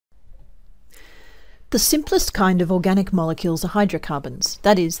The simplest kind of organic molecules are hydrocarbons.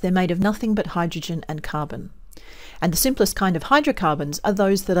 That is, they're made of nothing but hydrogen and carbon. And the simplest kind of hydrocarbons are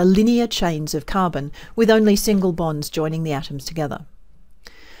those that are linear chains of carbon with only single bonds joining the atoms together.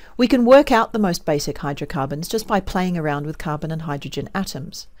 We can work out the most basic hydrocarbons just by playing around with carbon and hydrogen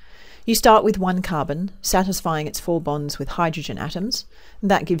atoms. You start with one carbon, satisfying its 4 bonds with hydrogen atoms, and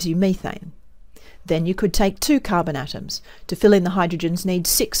that gives you methane. Then you could take 2 carbon atoms. To fill in the hydrogens, need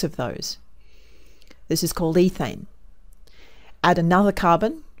 6 of those. This is called ethane. Add another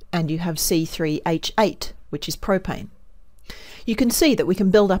carbon, and you have C3H8, which is propane. You can see that we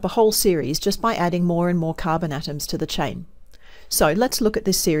can build up a whole series just by adding more and more carbon atoms to the chain. So let's look at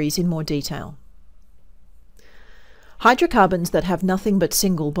this series in more detail. Hydrocarbons that have nothing but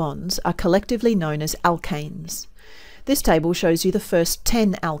single bonds are collectively known as alkanes. This table shows you the first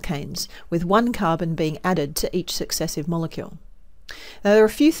 10 alkanes, with 1 carbon being added to each successive molecule. Now there are a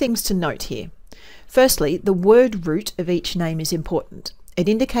few things to note here. Firstly, the word root of each name is important. It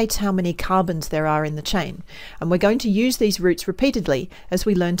indicates how many carbons there are in the chain, and we're going to use these roots repeatedly as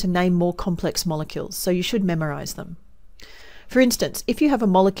we learn to name more complex molecules, so you should memorize them. For instance, if you have a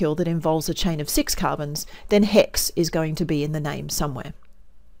molecule that involves a chain of 6 carbons, then hex is going to be in the name somewhere.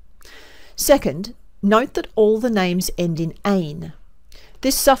 Second, note that all the names end in ane.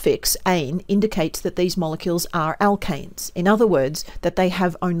 This suffix ane indicates that these molecules are alkanes, in other words, that they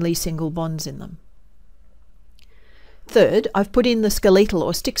have only single bonds in them. Third, I've put in the skeletal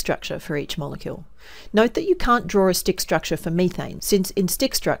or stick structure for each molecule. Note that you can't draw a stick structure for methane, since in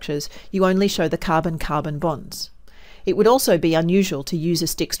stick structures you only show the carbon-carbon bonds. It would also be unusual to use a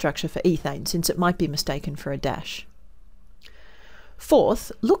stick structure for ethane, since it might be mistaken for a dash.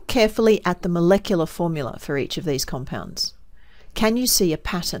 Fourth, look carefully at the molecular formula for each of these compounds. Can you see a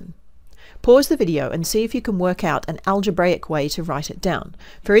pattern? Pause the video and see if you can work out an algebraic way to write it down.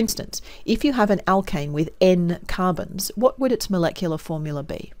 For instance, if you have an alkane with N carbons, what would its molecular formula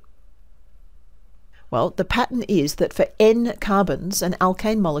be? Well, the pattern is that for N carbons, an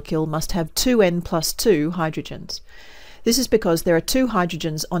alkane molecule must have 2N plus 2 hydrogens. This is because there are 2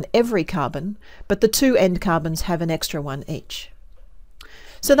 hydrogens on every carbon, but the 2 end carbons have an extra one each.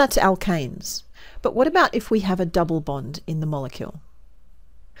 So that's alkanes. But what about if we have a double bond in the molecule?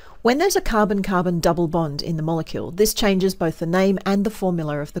 When there's a carbon-carbon double bond in the molecule, this changes both the name and the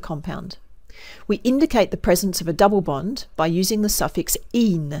formula of the compound. We indicate the presence of a double bond by using the suffix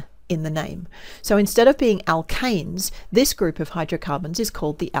 -ene in the name. So instead of being alkanes, this group of hydrocarbons is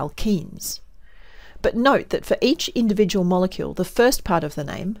called the alkenes. But note that for each individual molecule, the first part of the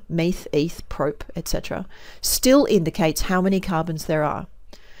name, meth, eth, prop, etc., still indicates how many carbons there are.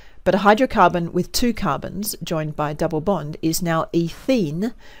 But a hydrocarbon with 2 carbons joined by a double bond is now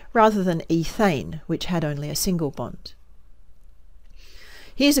ethene rather than ethane, which had only a single bond.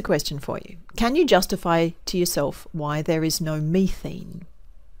 Here's a question for you. Can you justify to yourself why there is no methane?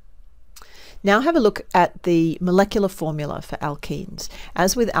 Now have a look at the molecular formula for alkenes.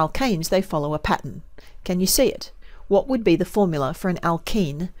 As with alkanes, they follow a pattern. Can you see it? What would be the formula for an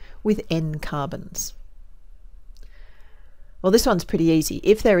alkene with N carbons? Well, this one's pretty easy.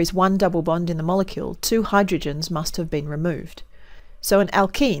 If there is 1 double bond in the molecule, 2 hydrogens must have been removed. So an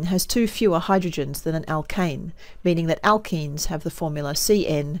alkene has 2 fewer hydrogens than an alkane, meaning that alkenes have the formula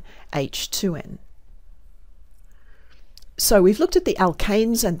CnH2n. So we've looked at the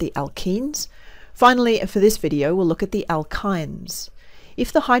alkanes and the alkenes. Finally, for this video, we'll look at the alkynes.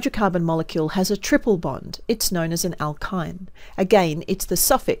 If the hydrocarbon molecule has a triple bond, it's known as an alkyne. Again, it's the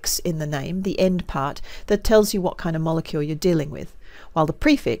suffix in the name, the end part, that tells you what kind of molecule you're dealing with, while the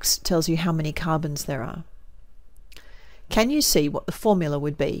prefix tells you how many carbons there are. Can you see what the formula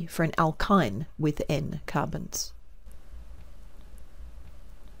would be for an alkyne with N carbons?